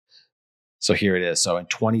So here it is. So in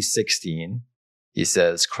 2016, he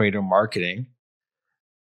says creator marketing.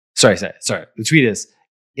 Sorry. The tweet is,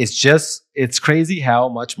 it's crazy how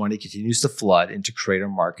much money continues to flood into creator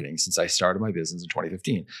marketing since I started my business in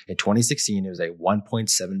 2015. In 2016, it was a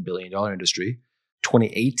 $1.7 billion industry.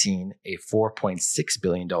 2018, a $4.6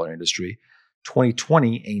 billion industry.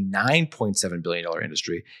 2020, a $9.7 billion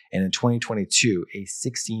industry. And in 2022, a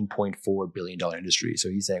 $16.4 billion industry. So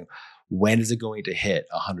he's saying, when is it going to hit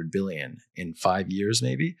 100 billion? In 5 years,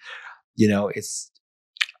 maybe?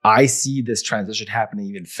 I see this transition happening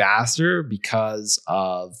even faster because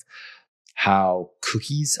of how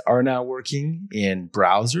cookies are now working in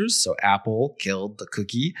browsers. So Apple killed the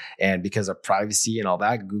cookie, and because of privacy and all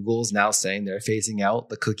that, Google's now saying they're phasing out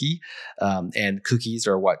the cookie. And cookies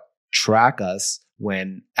are what track us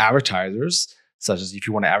when advertisers, such as if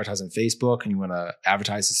you want to advertise on Facebook and you want to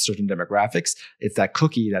advertise to certain demographics, it's that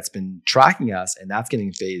cookie that's been tracking us, and that's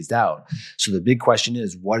getting phased out. So the big question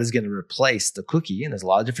is, what is going to replace the cookie? And there's a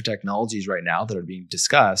lot of different technologies right now that are being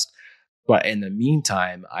discussed. But in the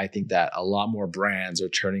meantime, I think that a lot more brands are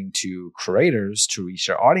turning to creators to reach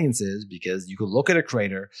their audiences, because you can look at a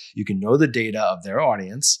creator, you can know the data of their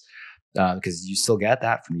audience, because you still get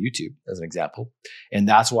that from YouTube as an example. And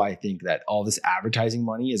that's why I think that all this advertising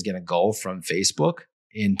money is going to go from Facebook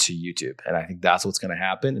into YouTube. And I think that's what's going to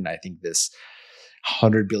happen. And I think this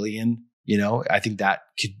 100 billion, I think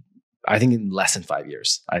in less than 5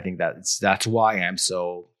 years, I think that's why I'm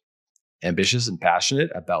so ambitious and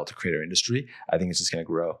passionate about the creator industry. I think it's just going to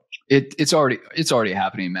grow. It's already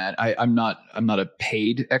happening, Matt. I'm not a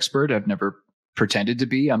paid expert. I've never pretended to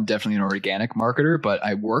be. I'm definitely an organic marketer, but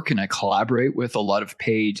I work and I collaborate with a lot of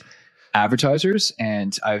paid advertisers.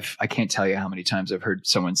 And I can't tell you how many times I've heard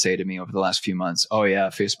someone say to me over the last few months, "Oh yeah,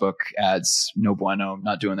 Facebook ads, no bueno, I'm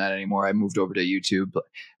not doing that anymore. I moved over to YouTube.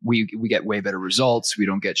 We get way better results. We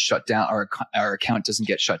don't get shut down. Our account doesn't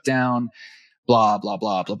get shut down. Blah, blah,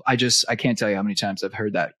 blah, blah." I can't tell you how many times I've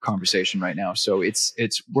heard that conversation right now. So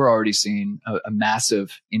we're already seeing a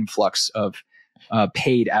massive influx of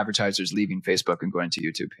paid advertisers leaving Facebook and going to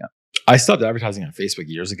YouTube. Yeah. I stopped advertising on Facebook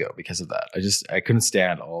years ago because of that. I couldn't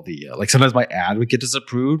stand all the, sometimes my ad would get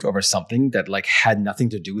disapproved over something that had nothing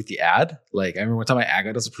to do with the ad. Like I remember one time my ad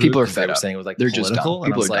got disapproved. People are fed up. Saying it was they're political. Just dumb.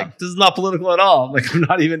 And I was like, this is not political at all. I'm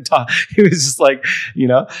not even talking. It was just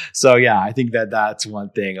so yeah, I think that's one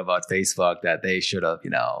thing about Facebook that they should have,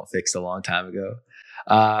 fixed a long time ago.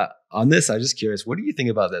 On this, I'm just curious, what do you think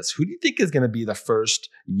about this? Who do you think is going to be the first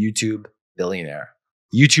YouTube billionaire?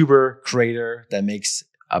 YouTuber creator that makes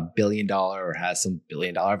 $1 billion or has some $1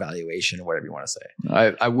 billion valuation or whatever you want to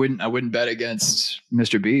say. I wouldn't bet against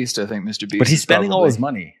Mr. Beast. I think Mr. Beast, but he's spending all his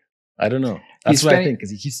money. I don't know. That's what I think,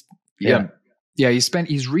 because he's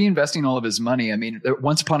he's reinvesting all of his money. I mean,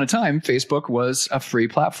 once upon a time, Facebook was a free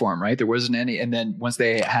platform, right? There wasn't any, and then once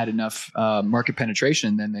they had enough market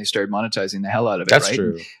penetration, then they started monetizing the hell out of it. That's right?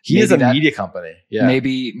 true. He is a media company. Yeah.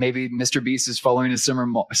 Maybe Mr. Beast is following a similar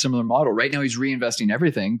model. Right now, he's reinvesting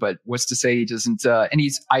everything, but what's to say he doesn't? And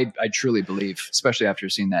I truly believe, especially after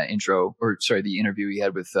seeing that the interview he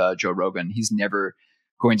had with Joe Rogan, he's never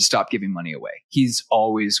going to stop giving money away. He's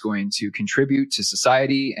always going to contribute to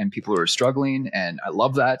society and people who are struggling. And I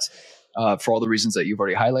love that for all the reasons that you've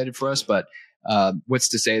already highlighted for us. But what's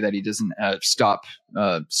to say that he doesn't shut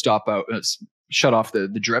off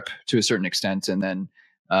the drip to a certain extent, and then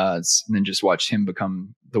just watch him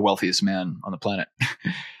become the wealthiest man on the planet.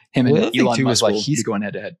 Him and Elon Musk will be going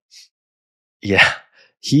head to head. Yeah.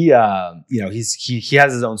 He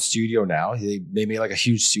has his own studio now. They made a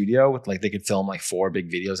huge studio with they could film 4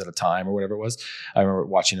 big videos at a time or whatever it was. I remember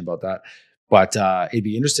watching about that. But it'd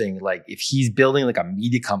be interesting, if he's building a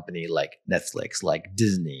media company like Netflix, like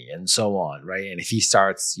Disney, and so on, right? And if he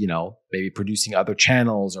starts, maybe producing other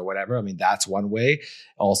channels or whatever, I mean, that's one way.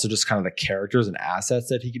 Also, just kind of the characters and assets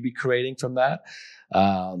that he could be creating from that.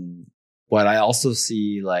 But I also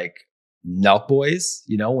see Nelk Boys,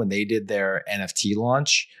 when they did their NFT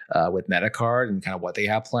launch with Metacard and kind of what they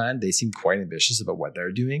have planned, they seem quite ambitious about what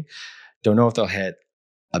they're doing. Don't know if they'll hit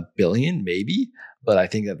 $1 billion, maybe, but I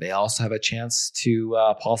think that they also have a chance to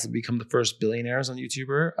possibly become the first billionaires on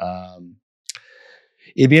YouTuber.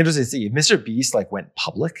 It'd be interesting to see if Mr. Beast went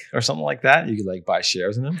public or something like that. You could buy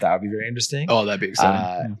shares in them. That would be very interesting. Oh, that'd be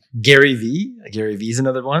exciting. Gary V is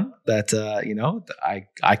another one that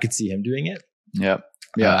I could see him doing it. Yep.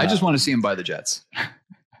 Yeah, I just want to see him buy the Jets.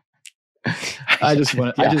 I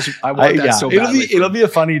want that so badly. It'll be a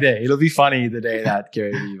funny day. It'll be funny the day that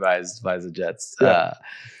Gary Vee buys the Jets. Yeah.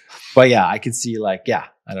 But yeah, I could see I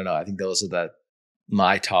don't know. I think those are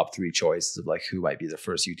my top 3 choices of who might be the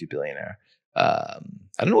first YouTube billionaire. I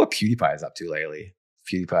don't know what PewDiePie is up to lately.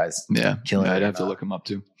 PewDiePie's Yeah, killing it. I'd have to look him up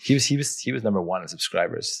too. He was number one in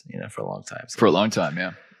subscribers, for a long time. So. For a long time,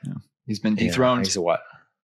 yeah. He's been dethroned. He's a what?